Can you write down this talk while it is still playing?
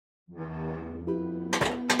Good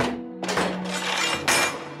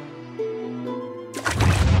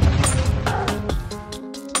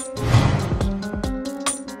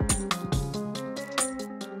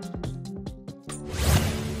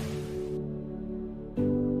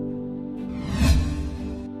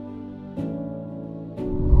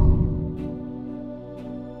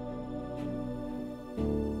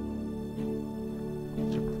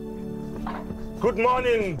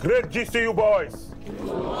morning, great GCU boys. Good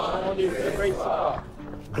morning, great sir.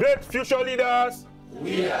 Great future leaders.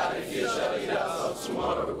 We are the future leaders of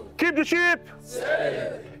tomorrow. Keep the ship.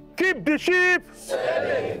 Sailing. Keep the ship.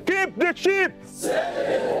 Sailing. Keep the ship.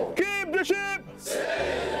 Sailing. Keep the ship.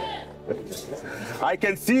 Sailing. I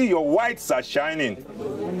can see your whites are shining.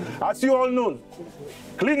 As you all know,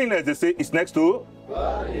 cleanliness, they say, is next to.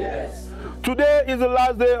 Yes. Today is the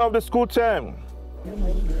last day of the school term.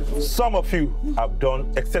 Some of you have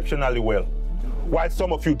done exceptionally well, while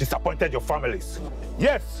some of you disappointed your families.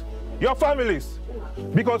 Yes, your families,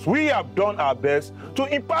 because we have done our best to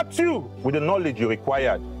impart you with the knowledge you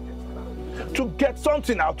required to get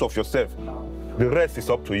something out of yourself. The rest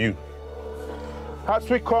is up to you. As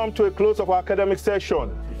we come to a close of our academic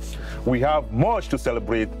session, we have much to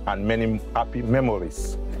celebrate and many happy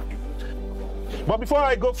memories. But before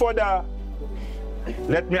I go further,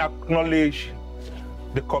 let me acknowledge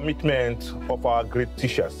the commitment of our great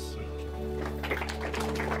teachers.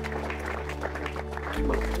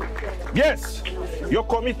 Yes, your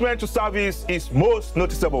commitment to service is most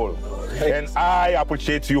noticeable, and I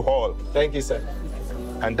appreciate you all. Thank you, sir.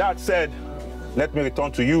 And that said, let me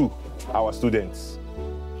return to you, our students.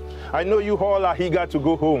 I know you all are eager to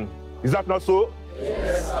go home. Is that not so?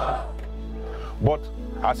 Yes, sir. But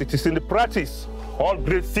as it is in the practice, all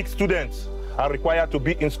grade 6 students are required to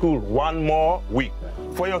be in school one more week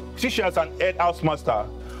for your teachers and head house master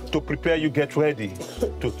to prepare you get ready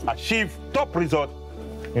to achieve top results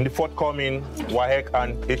in the forthcoming WAEC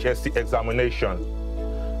and HSC examination.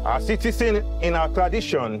 As it is in our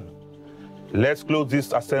tradition, let's close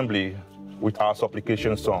this assembly with our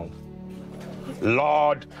supplication song.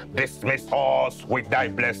 Lord, dismiss us with thy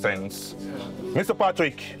blessings. Mr.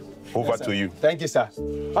 Patrick, over to you. Thank you, sir.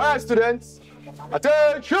 All right, students,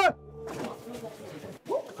 attention!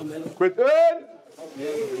 Quick in,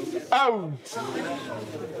 out,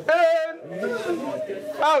 in,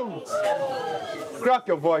 out. Crack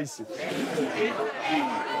your voices.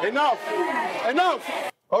 Enough, enough.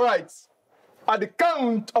 All right, at the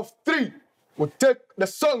count of 3, we'll take the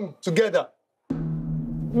song together.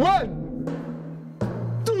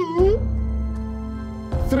 1, 2,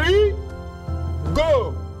 3,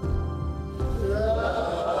 go.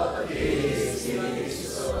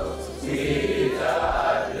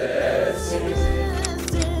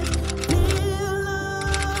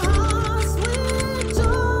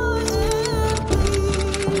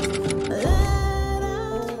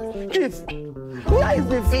 Chief, where is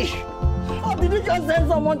the fish? Or did you just send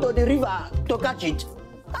someone to the river to catch it?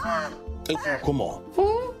 Edonkumoh.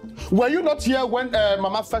 Were you not here when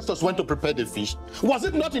Mama Festus went to prepare the fish? Was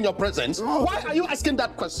it not in your presence? Why are you asking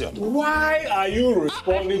that question? Why are you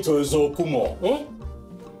responding to Edonkumoh?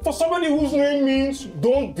 For somebody whose name means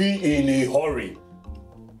don't be in a hurry,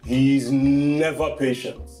 he is never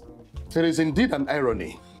patient. There is indeed an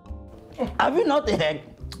irony. Have you not heard?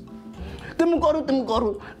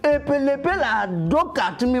 Timkoru, epelepela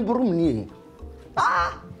doka timiburumni.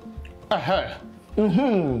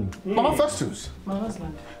 Mama Festus. My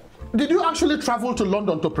husband. Did you actually travel to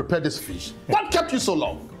London to prepare this fish? What kept you so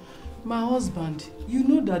long? My husband, you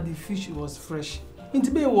know that the fish was fresh.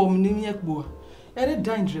 But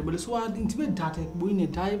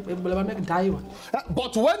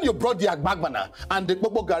when you brought the agbagana and the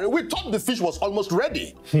bobogari, we thought the fish was almost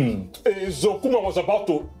ready. Edonkumoh was about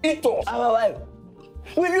to eat us. Our wife,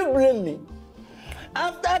 will you blame me?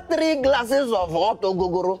 After 3 glasses of hot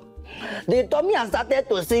ogogoro, the tummy has started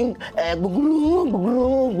to sing guguru,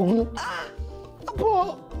 guguru,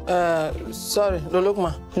 guguru. Sorry,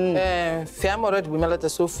 Lolokma. Fiam already we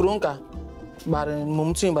melted so frunka. But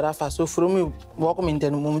Mumti and Barafa, so from me, welcome in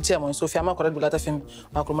the Mumti, so Fiamma correct with film,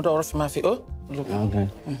 Macromotor of Mafia. Oh, look. Okay.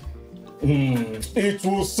 It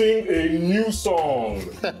will sing a new song.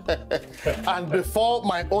 And before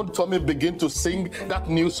my own tummy begin to sing that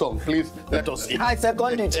new song, please let us eat. I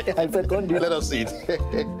second it. Let us eat.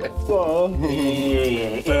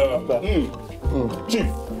 Chief,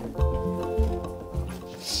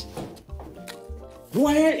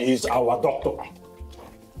 where is our doctor?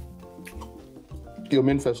 You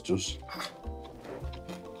mean Festus?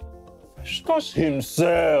 Festus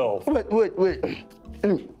himself. Wait.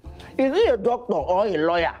 Is he a doctor or a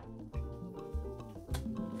lawyer?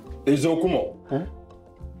 Edonkumoh,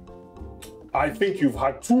 I think you've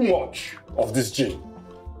had too much of this gin.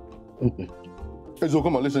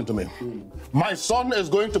 Edonkumoh, listen to me. My son is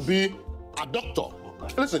going to be a doctor.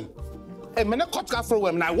 Listen, when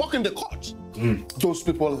I walk in the court, those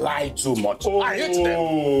people lie too much. I hate them.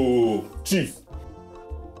 Oh, Chief.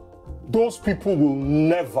 Those people will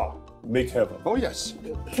never make heaven. Oh, yes.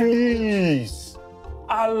 Please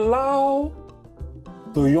allow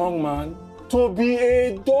the young man to be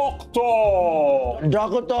a doctor.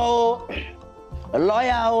 Doctor, a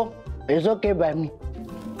lawyer, it's okay by me.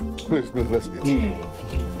 Please, let's get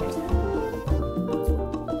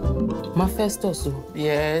Ma Festus.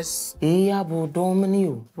 Yes.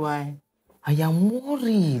 Why? I am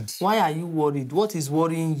worried. Why are you worried? What is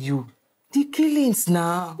worrying you? The killings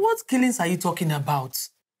now. What killings are you talking about?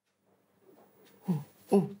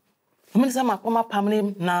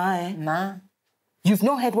 Nah. You've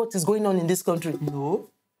not heard what is going on in this country? No.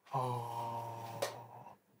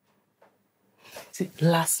 See,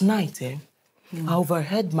 last night, I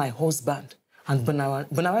overheard my husband and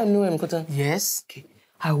Banawa knew him. Yes. Okay.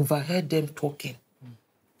 I overheard them talking.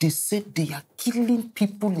 They said they are killing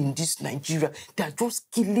people in this Nigeria. They are just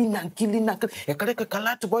killing and killing and killing.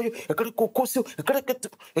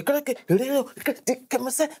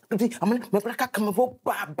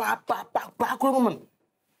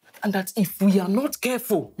 And that if we are not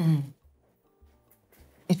careful,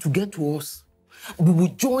 it will get to us. We will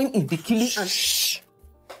join in the killing and... Shh!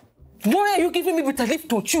 Why are you giving me bitter leaf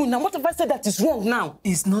to chew? Now, what have I said that is wrong now?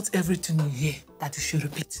 It's not everything you hear that you should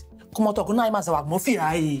repeat. Come on, talk now,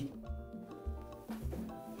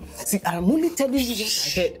 See, I'm only telling you what I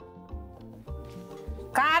heard.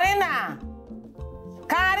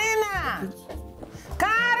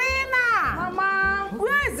 Karina! Mama!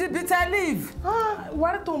 Where is the bitter leaf?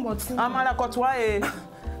 What about Amana Kotwaye.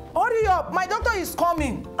 Hurry up, my doctor is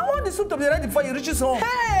coming. I want the soup to be ready before he reaches home.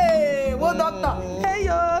 Hey, well, doctor. Hey,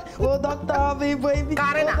 yo. Well, doctor, baby.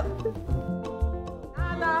 Karina.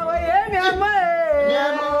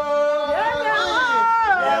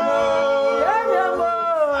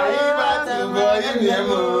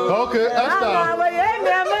 Okay, Esther.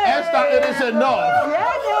 Esther, it is enough.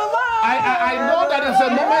 I know that it's a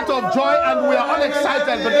moment of joy and we are all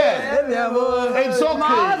excited, but then it's okay. My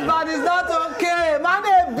husband is not okay.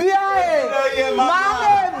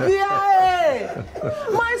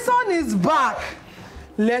 My son is back.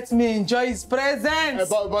 Let me enjoy his presence.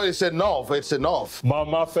 But it's enough. It's enough.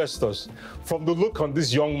 Mama Festus, from the look on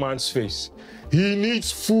this young man's face, he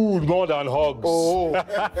needs food more than hugs. There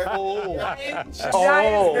is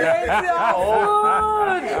plenty of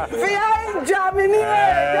food. Behind Germany,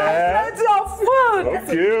 there is plenty of food.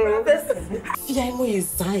 Okay.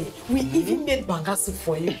 We even made banga soup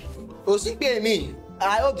for you.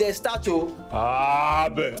 I hope they start to.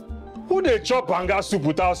 But who they chop banga soup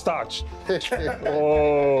without starch?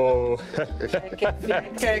 Oh.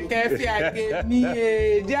 Kekefia gave me.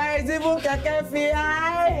 There is even Kekefia.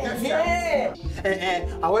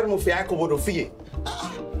 I went to Mufia Kobodo Fie.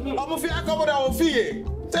 Mufia Kobodo Fie.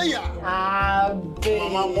 Say ya.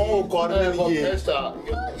 Mama won't call me. Esther,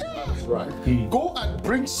 that's right. Go and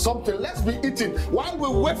bring something. Let's be eating while we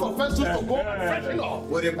wait for Festus to go and freshen up.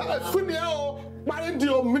 We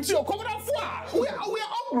are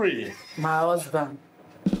hungry. My husband.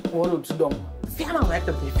 What to do? Fear not like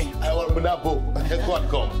the baby. I want to go. Go and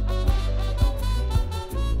come.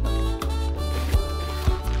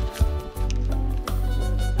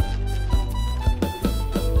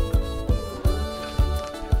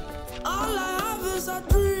 All I have is a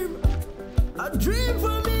dream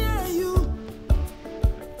for me and you.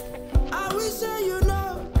 I wish that you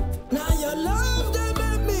know, now your love they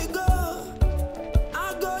make me go.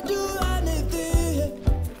 I go do anything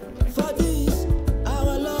for this,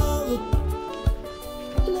 our love.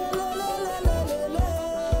 La, la, la, la, la, la, la.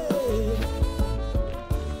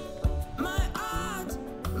 My heart,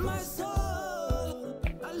 my soul,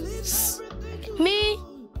 I live everything you Me?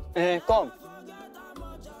 Come.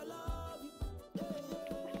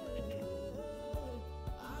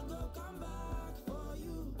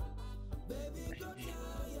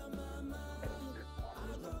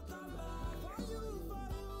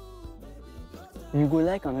 You go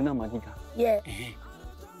like another Madika. Yeah.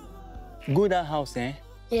 Go that house,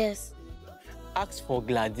 Yes. ask for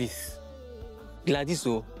Gladys. Gladys,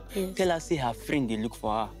 Yes. tell her say her friend they look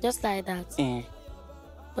for her. Just like that.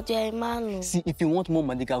 But you're a man. See, if you want more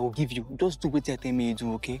Madika, I will give you. Just do what you tell me you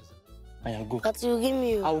do, okay? I go. But you give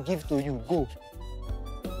me. I will give to you. Go.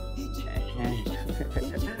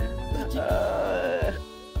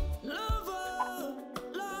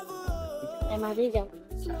 I'm a vegan.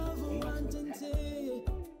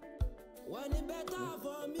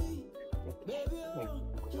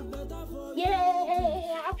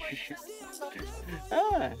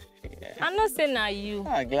 I'm not saying na you.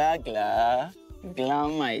 Gla,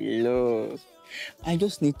 my love. I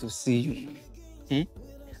just need to see you.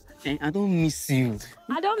 I don't miss you.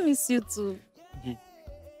 I don't miss you too.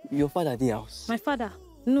 Your father at the house? My father?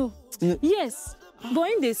 No. Yes,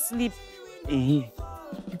 but in they sleep. You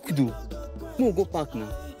could do. No, go back now.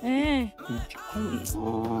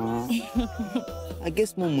 I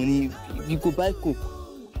guess more money. You go buy coke.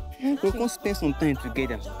 Okay. We can spend some time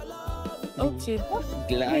together. Okay.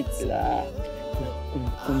 Glad.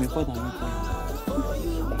 Come, your father, I'm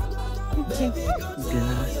okay.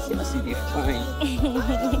 Glad. Yes, you'll be fine.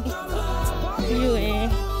 You,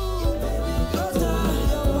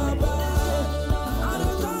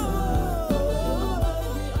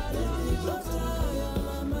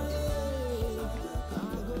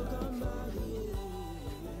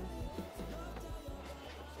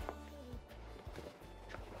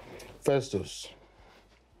 Festus.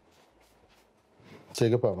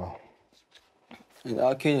 Take a palm.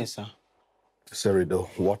 Okay, sir. Serido,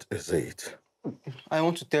 what is it? I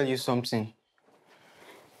want to tell you something.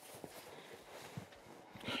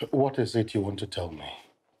 What is it you want to tell me?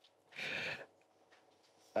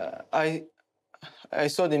 I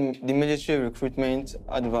saw the military recruitment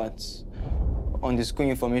adverts on the school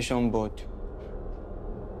information board.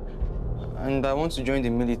 And I want to join the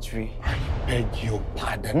military. I beg your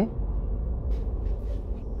pardon?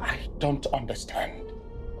 I don't understand.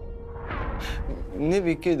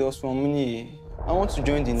 Navy kid was from me. I want to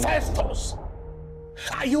join the Navy. Festus!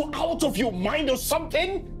 Are you out of your mind or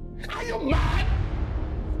something? Are you mad?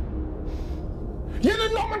 You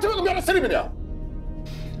didn't know what you were going to say to me there.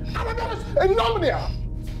 I'm a nominee.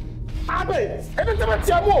 Abe, everything that's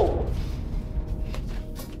your move.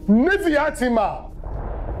 Navy Atima.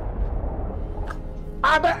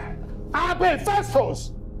 Abe,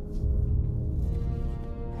 Festus.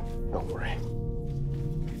 Don't worry.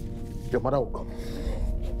 Your mother will come.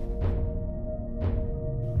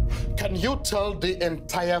 Can you tell the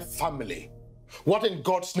entire family what in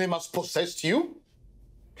God's name has possessed you?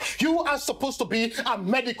 You are supposed to be a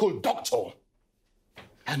medical doctor.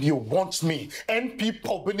 And you want me, NP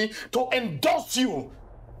Porbeni, to endorse you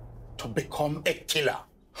to become a killer.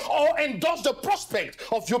 Or endorse the prospect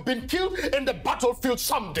of you being killed in the battlefield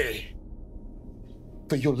someday.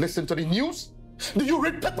 Do you listen to the news? Do you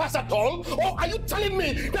read papers at all? Or are you telling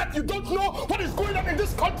me that you don't know what is going on in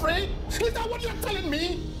this country? Is that what you're telling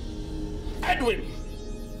me? Edwin,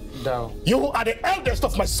 no. You are the eldest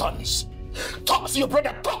of my sons. Talk to your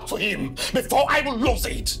brother, talk to him before I will lose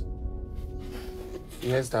it.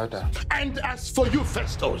 Yes, Dada. And as for you,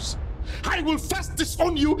 Festus, I will first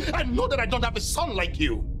disown you and know that I don't have a son like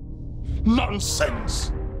you.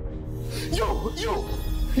 Nonsense. You!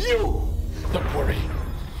 Don't worry.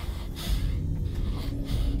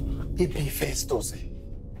 It be Festus.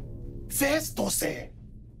 Festus.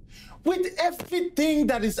 With everything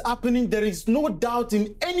that is happening, there is no doubt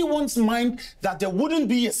in anyone's mind that there wouldn't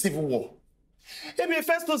be a civil war. It be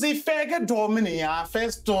Festus, fege domini,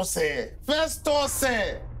 Festus.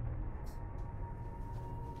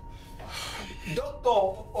 Doctor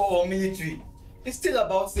or military, it's still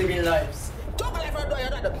about saving lives.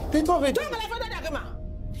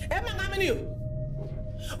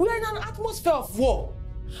 We are in an atmosphere of war,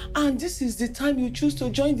 and this is the time you choose to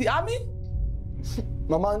join the army?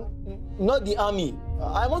 Mama, not the army.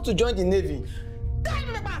 I want to join the navy.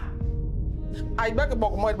 I beg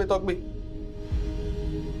about more talk me.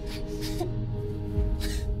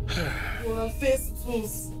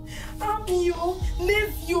 Festus, army,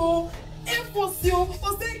 navy, Air Force, or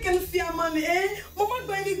second fireman, Mama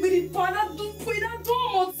going to be the partner to put that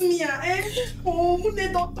door me, Oh,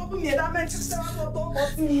 Munde don't talk me, that man just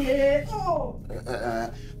don't me, Oh.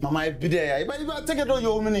 Mama, I be there, but you take it on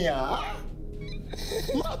your money,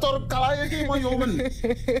 Motor Kalay, my woman.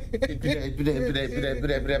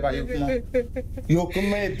 You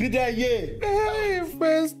come, be there, ye. Hey,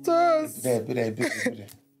 Festus.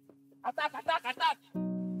 Attack!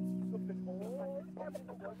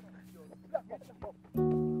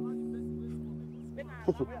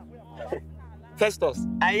 Festus,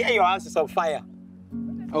 I hear your house is on fire.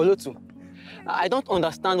 Olotu, I don't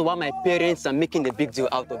understand why my parents are making a big deal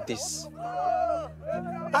out of this.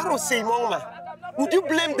 I don't say, Mama. Would you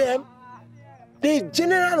blame them? The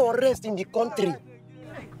general unrest in the country.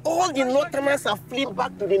 All the northerners are fleeing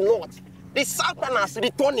back to the north. The southerners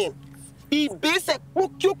returning. The basic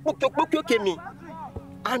Perekemi.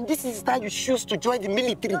 And this is how you choose to join the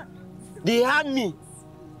military, the army,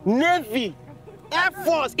 navy, Air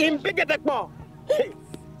Force in Perekemi.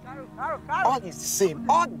 All is the same.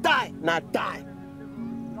 All die, not die.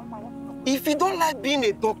 If you don't like being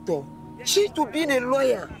a doctor, change to being a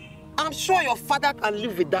lawyer. I'm sure your father can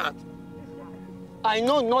live with that. I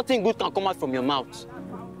know nothing good can come out from your mouth.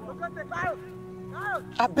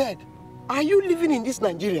 I beg, are you living in this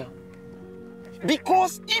Nigeria?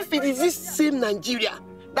 Because if it is this same Nigeria,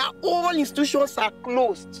 that all institutions are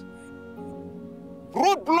closed,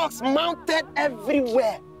 roadblocks mounted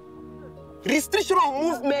everywhere, restriction of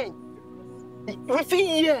movement within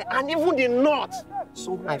here and even the north.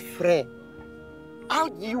 So my friend, how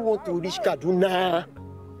do you want to reach Kaduna?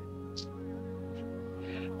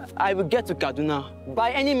 I will get to Kaduna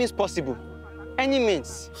by any means possible. Any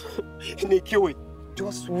means. Nekiwe,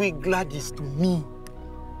 just wait Gladys to me.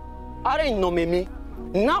 I didn't know me.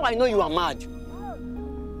 Now I know you are mad. You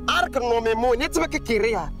are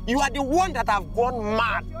the one that have gone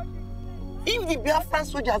mad. If the Biafran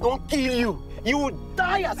soldiers don't kill you, you will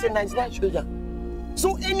die as a Nigerian soldier.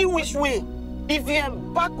 So any which way, if you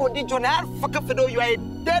embark on the journey, you are a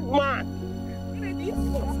dead man.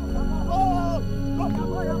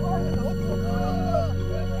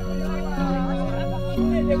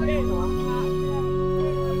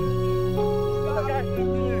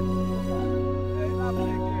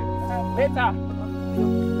 Later.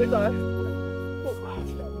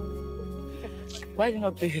 Why did you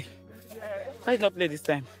not play? Why did you not play this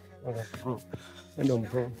time? I don't,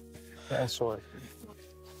 bro. I'm sorry.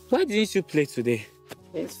 Why didn't you play today?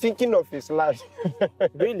 He's thinking of his life.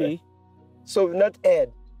 Really? So we've not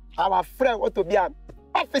heard. Our friend want to be an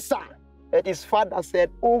officer. And his father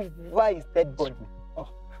said, over his dead body.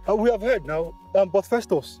 We have heard now. But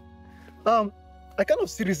Festus, I kind of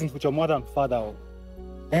see reasons with your mother and father.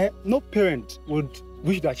 No parent would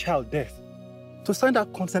wish their child death. To sign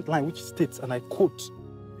that consent line which states, and I quote,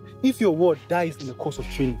 if your ward dies in the course of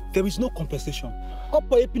training, there is no compensation.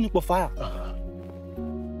 For fire.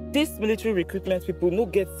 These military recruitment people no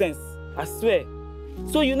get sense, I swear.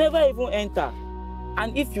 So you never even enter.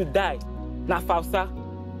 And if you die, na fausa.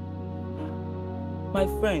 My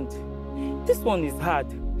friend, this one is hard.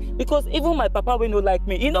 Because even my papa will not like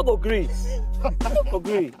me. He no go agree. He no go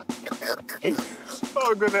agree.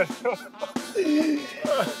 Oh, goodness.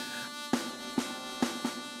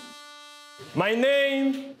 My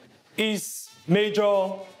name is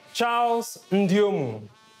Major Charles Ndiomu,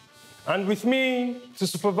 and with me to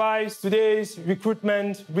supervise today's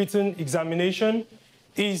recruitment written examination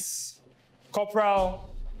is Corporal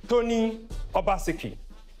Tony Obaseki.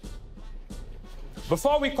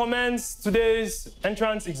 Before we commence today's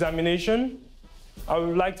entrance examination, I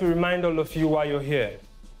would like to remind all of you why you're here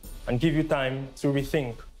and give you time to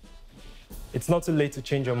rethink. It's not too late to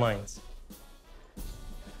change your minds.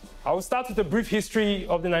 I will start with a brief history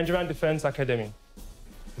of the Nigerian Defense Academy.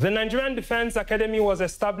 The Nigerian Defense Academy was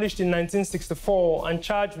established in 1964 and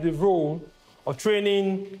charged with the role of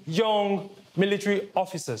training young military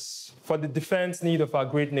officers for the defense need of our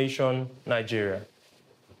great nation, Nigeria.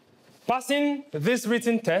 Passing this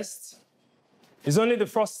written test is only the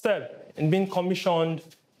first step in being commissioned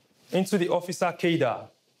into the officer cadre.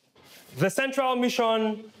 The central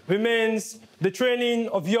mission remains the training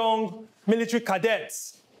of young military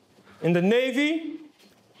cadets in the Navy,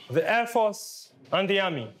 the Air Force, and the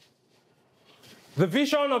Army. The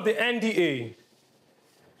vision of the NDA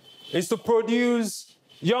is to produce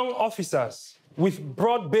young officers with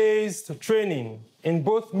broad-based training in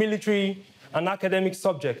both military and academic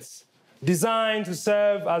subjects, designed to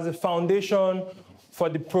serve as a foundation for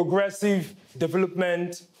the progressive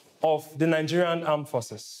development of the Nigerian Armed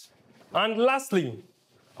Forces. And lastly,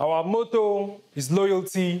 our motto is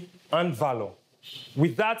loyalty and valor.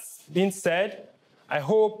 With that being said, I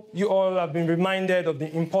hope you all have been reminded of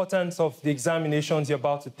the importance of the examinations you're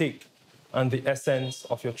about to take and the essence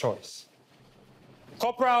of your choice.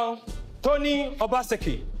 Corporal Tony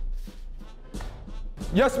Obaseki.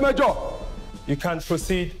 Yes, Major. You can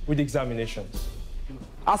proceed with the examinations.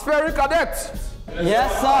 Aspiring cadet.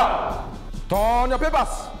 Yes, sir. Turn your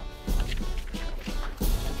papers.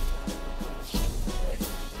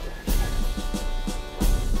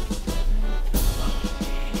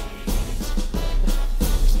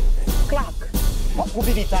 Clark, what will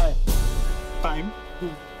be the time? Time?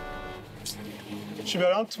 Should be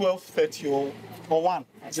around 12:30 or 1.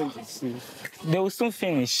 They will soon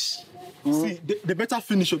finish. See, they better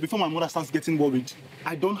finish it before my mother starts getting worried.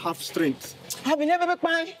 I don't have strength. Have you never been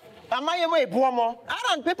fine? Am I a poor man? I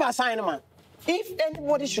don't paper sign, man. If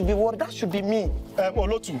anybody should be worried, that should be me.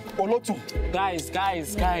 Olotu. Guys.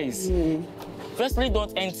 Firstly,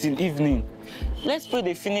 don't end till evening. Let's pray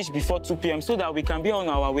they finish before 2 p.m. so that we can be on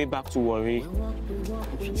our way back to Warri.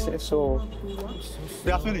 She said so.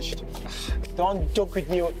 They are finished. Don't joke with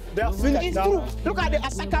me. They are finished. It's true. Look at the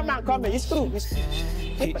Asaka man coming. It's true.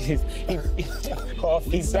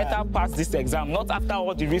 It's better pass this exam, not after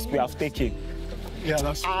all the risk we have taken. Yeah,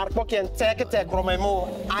 that's true. I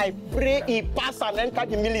pray he pass and enter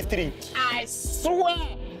the military. I swear,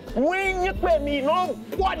 when you pay me,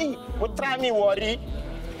 nobody will try me worry.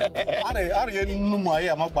 You're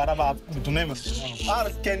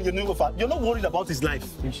not worried about his life.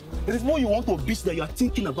 It is more you want to bitch that you are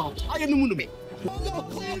thinking about.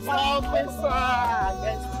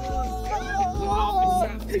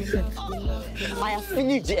 I have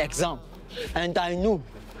finished the exam and I know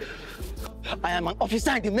I am an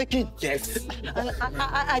officer in the making. Yes. And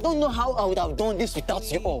I don't know how I would have done this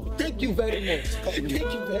without you all. Thank you very much. Thank you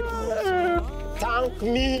very much. Thank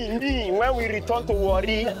me. When we return to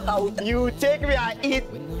Warri, you take me and eat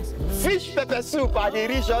fish pepper soup and the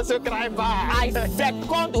rich also cry back. I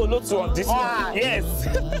second Olotu on this one. Yes.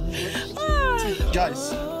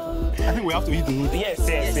 Guys, I think we have to eat the noodles. Yes.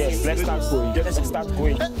 Let's start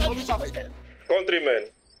going. Countrymen,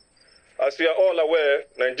 as we are all aware,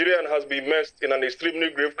 Nigeria has been immersed in an extremely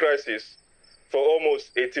grave crisis for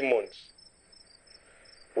almost 18 months.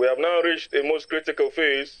 We have now reached a most critical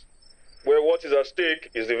phase where what is at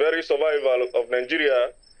stake is the very survival of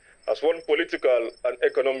Nigeria as one political and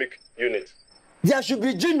economic unit. There should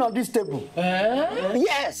be gin on this table.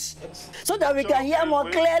 Yes, so that we can hear more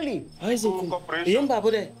clearly. Is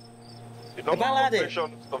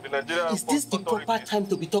this the proper time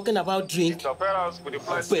to be talking about drink? Are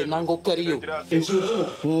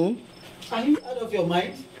you out of your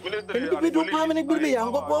mind?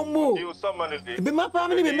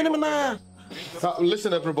 Now,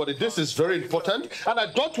 listen, everybody, this is very important, and I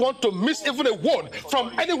don't want to miss even a word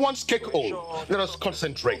from anyone's cake-hole. Let us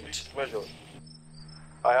concentrate.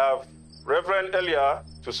 I have referred earlier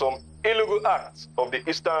to some illegal acts of the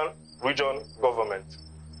Eastern Region government.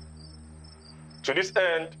 To this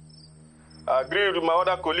end, I agreed with my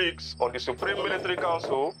other colleagues on the Supreme Military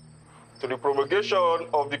Council to the promulgation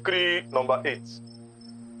of Decree Number 8,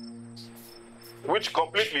 which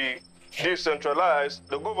completely decentralized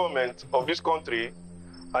the government of this country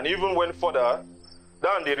and even went further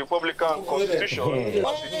than the Republican Constitution.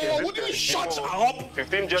 Would you shut up?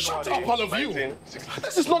 15 January Shut up, all of you.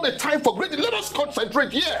 This is not the time for greedy. Let us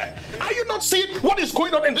concentrate here. Are you not seeing what is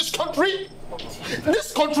going on in this country?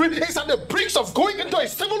 This country is at the brink of going into a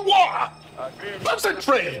civil war.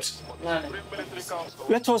 Concentrate.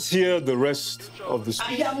 Let us hear the rest of the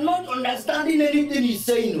speech. I am not understanding anything he's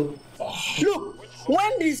saying. Look,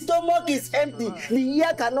 when the stomach is empty, the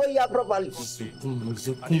ear cannot hear properly. Don't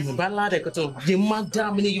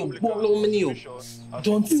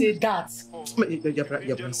say that.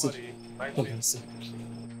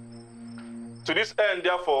 To this end,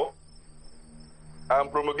 therefore, I am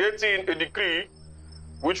promulgating a decree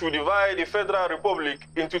which will divide the Federal Republic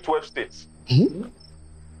into 12 states.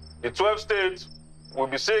 The 12 states will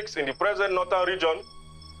be 6 in the present Northern region,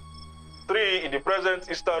 3 in the present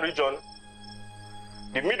Eastern region.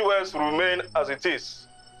 The Midwest will remain as it is.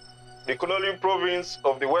 The colonial province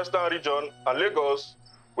of the Western region and Lagos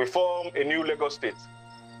will form a new Lagos state.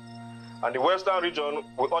 And the Western region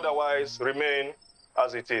will otherwise remain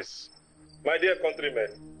as it is. My dear countrymen,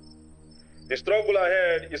 the struggle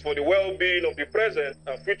ahead is for the well-being of the present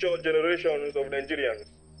and future generations of Nigerians.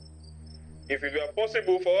 If it were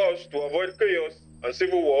possible for us to avoid chaos and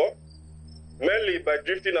civil war, mainly by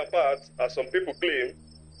drifting apart, as some people claim,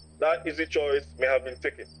 that easy choice may have been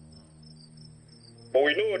taken. But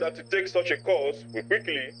we know that to take such a course will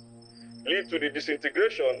quickly lead to the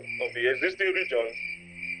disintegration of the existing regions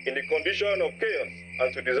in the condition of chaos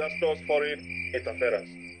and to disastrous foreign interference.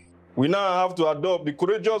 We now have to adopt the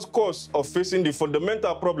courageous course of facing the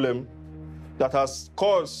fundamental problem that has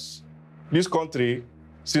caused this country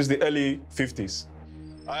since the early 50s.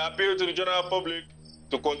 I appeal to the general public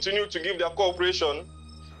to continue to give their cooperation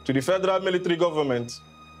to the federal military government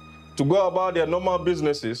to go about their normal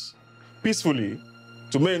businesses peacefully,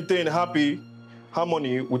 to maintain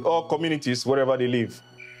harmony with all communities wherever they live.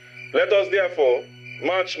 Let us therefore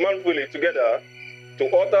march manfully together to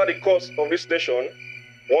alter the course of this nation,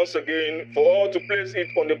 once again for all to place it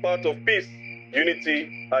on the path of peace,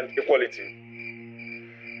 unity, and equality.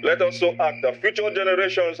 Let us so act that future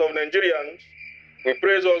generations of Nigerians will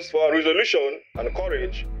praise us for our resolution and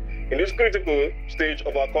courage in this critical stage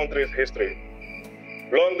of our country's history.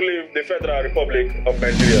 Long live the Federal Republic of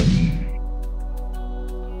Nigeria.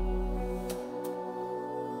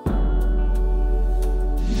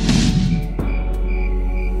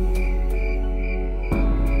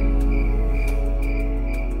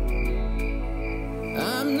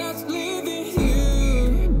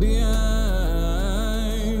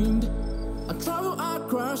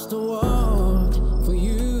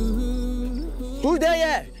 Who there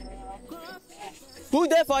here? Who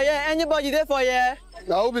there for here? Anybody there for here?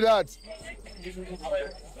 Now who be that?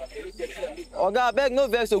 Oga, beg no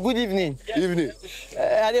vex, so good evening. Evening.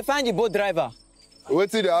 I dey find the boat driver.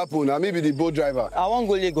 What's it happen? Now me be the boat driver. I wan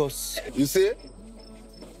go Lagos. You say?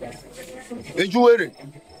 Ejuwere.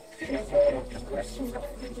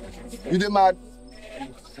 You dey mad?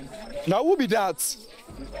 Now who be that?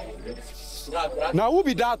 Now who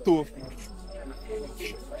be that too?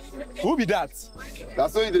 Who be that?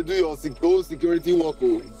 That's how you do your own security work.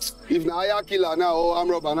 Oh. If na hire killer now or arm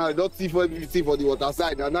robber now, don't see for everything for the water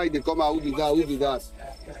side. And now they come out, who be that? Who be that?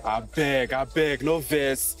 I beg, no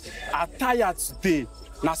verse. I tired today.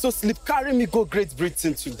 Now so sleep carry me go Great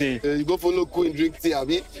Britain today. You go follow Queen drink tea,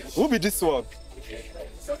 abi? Who be this one?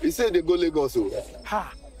 He said they go Lagos. Oh.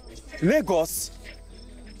 Ha! Lagos?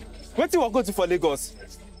 What you want to go to for Lagos?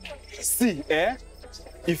 See,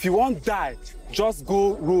 if you won't die, just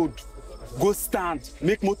go road, go stand,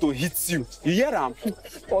 make motor hit you. You hear am?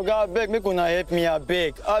 Oga, I beg, make una help me, I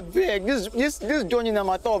beg. This journey na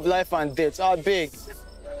matter of life and death, I beg.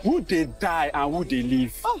 Who they die and who they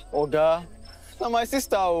live? Oga, na my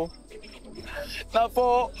sister, oh. Na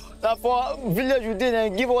for village you did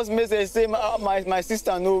and give us message say my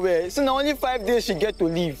sister nowhere. So now only 5 days she get to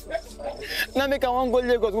leave. Now make I want go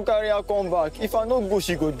Lagos go carry her come back. If I no go,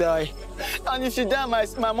 she go die. And if she die,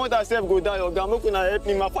 my mother self go die. Oga, make una help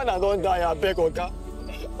me. My father don't die. I beg, Oga.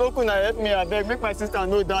 Make una help me. I beg. Make my sister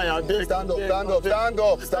no die. I beg. Stand up.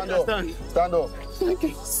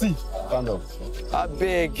 Okay. See. Stand up. I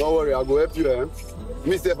beg. Don't worry, I go help you.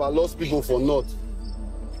 Me sef, I lost people for north.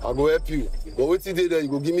 I go help you. But wait till there, you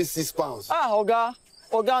go give me £6. Oga,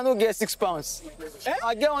 I no get £6.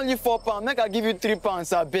 I get only £4. Make I give you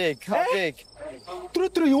 £3. I beg.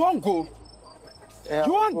 True, you won't go. Yeah,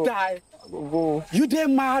 you won't die. Go. You dey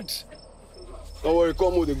mad. Don't worry,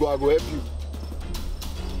 come on, go. I go help you.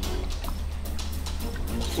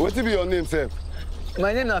 What be your name, sir?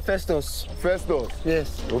 My name is Festus. Festus?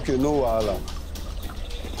 Yes. Okay, no wahala.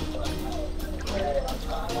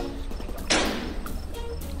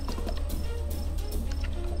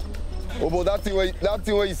 Oh, but that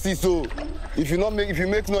thing where you see, so if you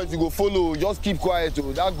make noise, you go follow. Just keep quiet.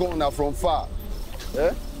 Oh. That gun now from far.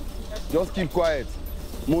 Eh? Just keep quiet.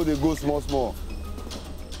 More they go small.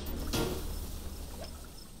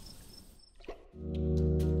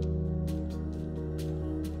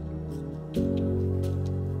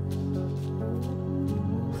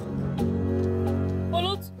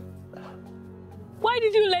 Why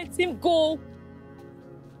did you let him go?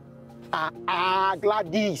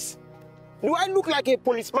 Gladys. Do I look like a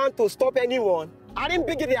policeman to stop anyone? I didn't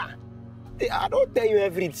begin there. I don't tell you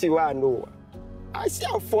everything I know. I see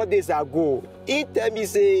him 4 days ago. He tell me,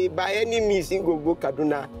 say, by any means, he go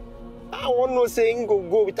Kaduna. I want to say he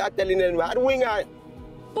go without telling anyone.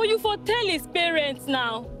 But you for tell his parents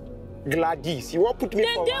now. Gladys, you want to put me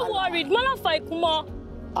then they're worried. Malafai.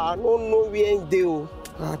 I don't know where they are.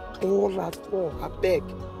 At all. I beg.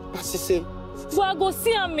 Pass say. So I go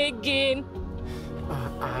see him again.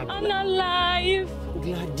 I'm alive.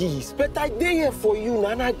 Gladys, but I dey here for you now.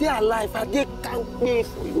 And I dey alive. I dey can't pay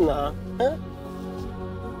for you now. Huh?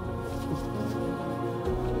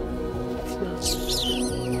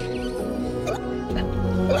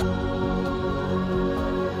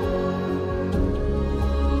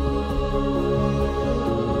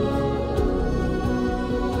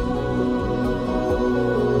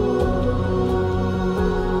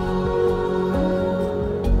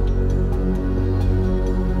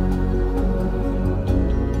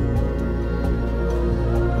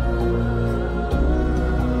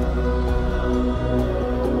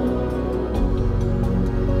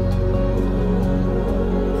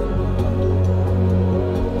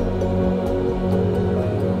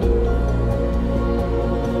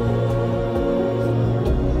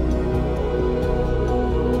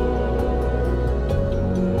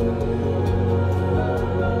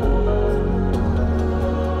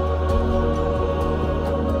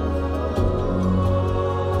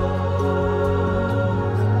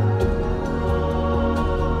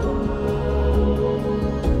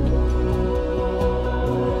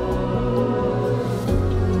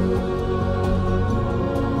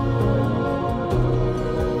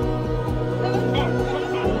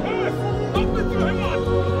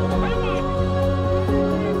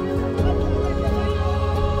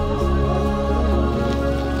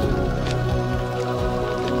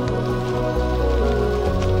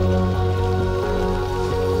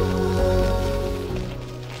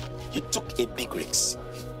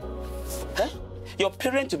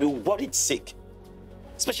 To be worried sick,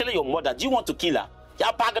 especially your mother. Do you want to kill her?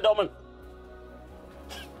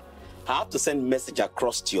 I have to send a message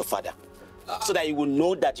across to your father so that he will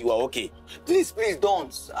know that you are okay. Please, please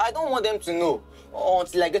don't. I don't want them to know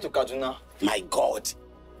until I get to Kaduna. My God.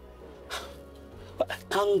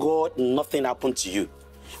 Thank God nothing happened to you.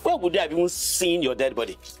 Where would they have even seen your dead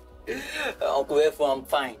body? Uncle Efo, I'm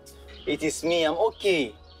fine. It is me. I'm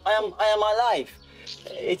okay. I am alive.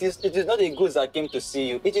 It is not a ghost that came to see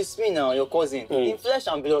you. It is me now, your cousin, in flesh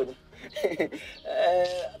and blood.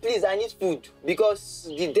 Please, I need food because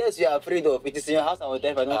the death you are afraid of, it is in your house. I will die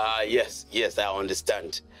if I don't. Yes, I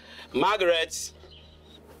understand. Margaret.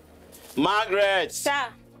 Margaret. Sir.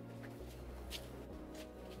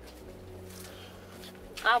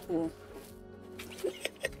 Abu.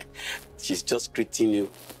 She's just greeting you.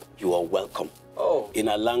 You are welcome. Oh. In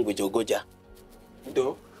her language, Ogoja.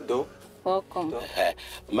 Do. Welcome.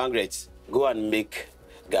 Margaret, go and make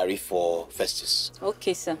Gary for Festus.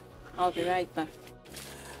 Okay, sir. I'll be right back.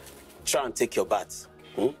 Try and take your bath.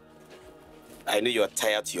 I know you're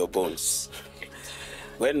tired to your bones.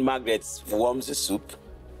 When Margaret warms the soup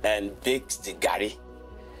and bakes the Gary,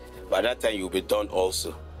 by that time you'll be done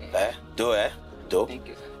also. Do. Thank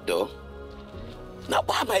you. Do. Now,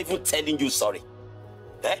 why am I even telling you sorry?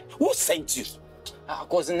 Who sent you?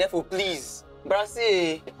 Cousin Efo, please.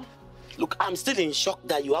 Brasi. Look, I'm still in shock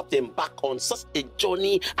that you have to embark on such a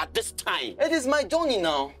journey at this time. It is my journey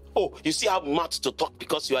now. Oh, you still have mouth to talk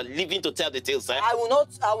because you are living to tell the tales, eh? I will not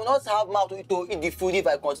have mouth to eat the food if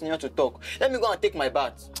I continue to talk. Let me go and take my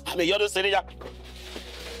bath. I mean, you're not saying that.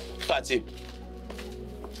 That's it.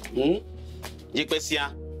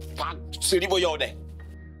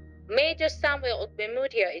 Major Samuel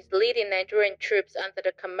Ogbemudia is leading Nigerian troops under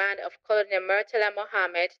the command of Colonel Murtala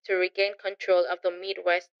Mohammed to regain control of the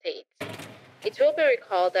Midwest states. It will be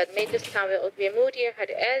recalled that Major Samuel Ogbemudia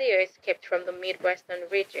had earlier escaped from the Midwestern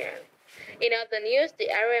region. In other news, the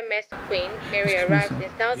RMS Queen Mary arrived in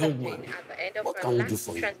Southampton at the end of her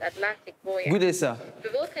last transatlantic voyage. Good day, sir. We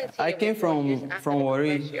will continue I came from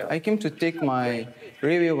Warri. I came to take my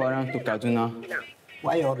railway warrant to Kaduna.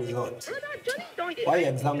 Why your result? Why your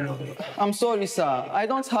exam? I'm sorry, sir. I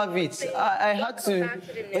don't have it. I had to.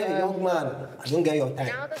 Hey, young man, I don't get your time.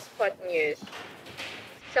 Now the sport news.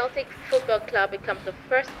 Celtic Football Club becomes the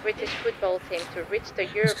first British football team to reach the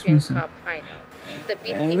European Cup final. The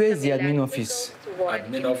And where is the admin office?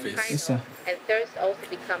 Admin office. Yes, sir. And Thursday also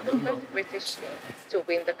become the first British team to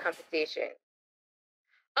win the competition.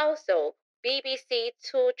 Also, BBC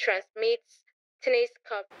 2 transmits tennis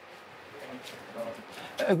cup.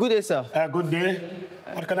 Good day, sir. Good day.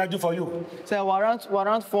 What can I do for you? Sir,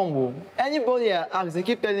 warrant form. Anybody I ask, they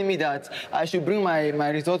keep telling me that I should bring my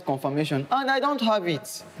result confirmation, and I don't have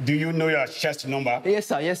it. Do you know your chest number? Yes,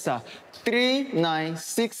 sir.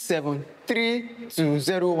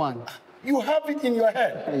 39673201. You have it in your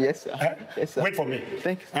head? Yes, sir. Yes, sir. Wait for me.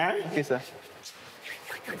 Thank you. Thank you, sir.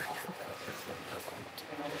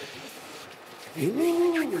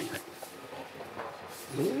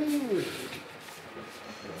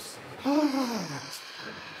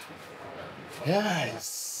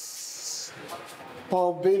 Yes.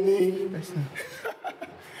 Porbeni.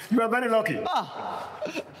 You are very lucky.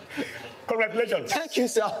 Congratulations. Thank you,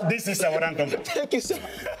 sir. This is our anthem. Thank you, sir.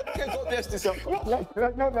 God bless you, sir. No.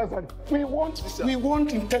 We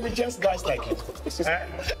want intelligence guys like you.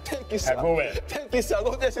 Thank you, sir. Go well. Thank you, sir.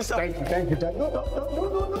 God bless you, sir. Thank you. No.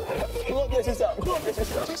 God bless you, sir. God bless you,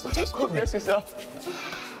 sir. God bless you, sir.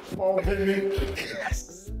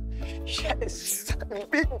 Yes, I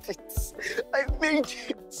made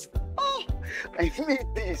it. I made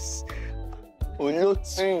this.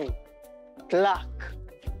 Olotu, Clark,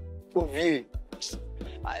 Ovie.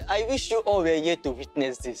 I wish you all were here to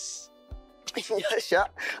witness this. Yasha,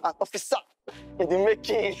 an officer in the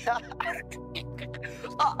making.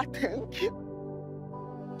 Thank you.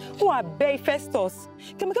 Who are Festus?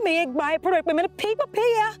 Come here, paper.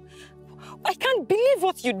 I can't believe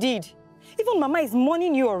what you did. Even Mama is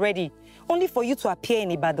mourning you already, only for you to appear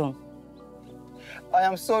in Ibadan. I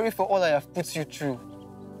am sorry for all I have put you through.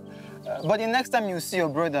 But the next time you see your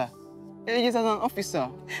brother, he is as an officer.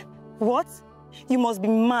 What? You must be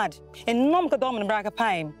mad. In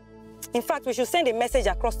fact, we should send a message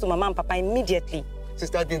across to Mama and Papa immediately.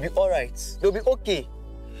 Sister, they'll be all right. They'll be okay.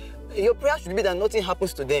 Your prayer should be that nothing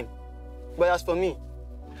happens to them. But as for me,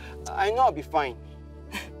 I know I'll be fine.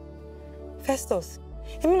 Festus,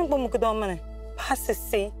 Festus,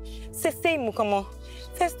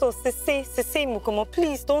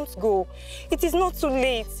 please don't go. It is not too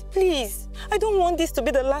late. Please. I don't want this to be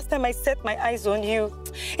the last time I set my eyes on you.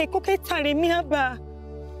 Gladys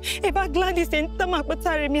and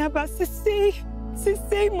Tamakbatari Miaba, Sisi,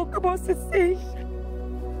 Mukamo, Sisi,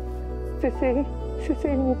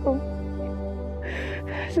 Mukom.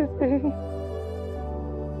 Sister.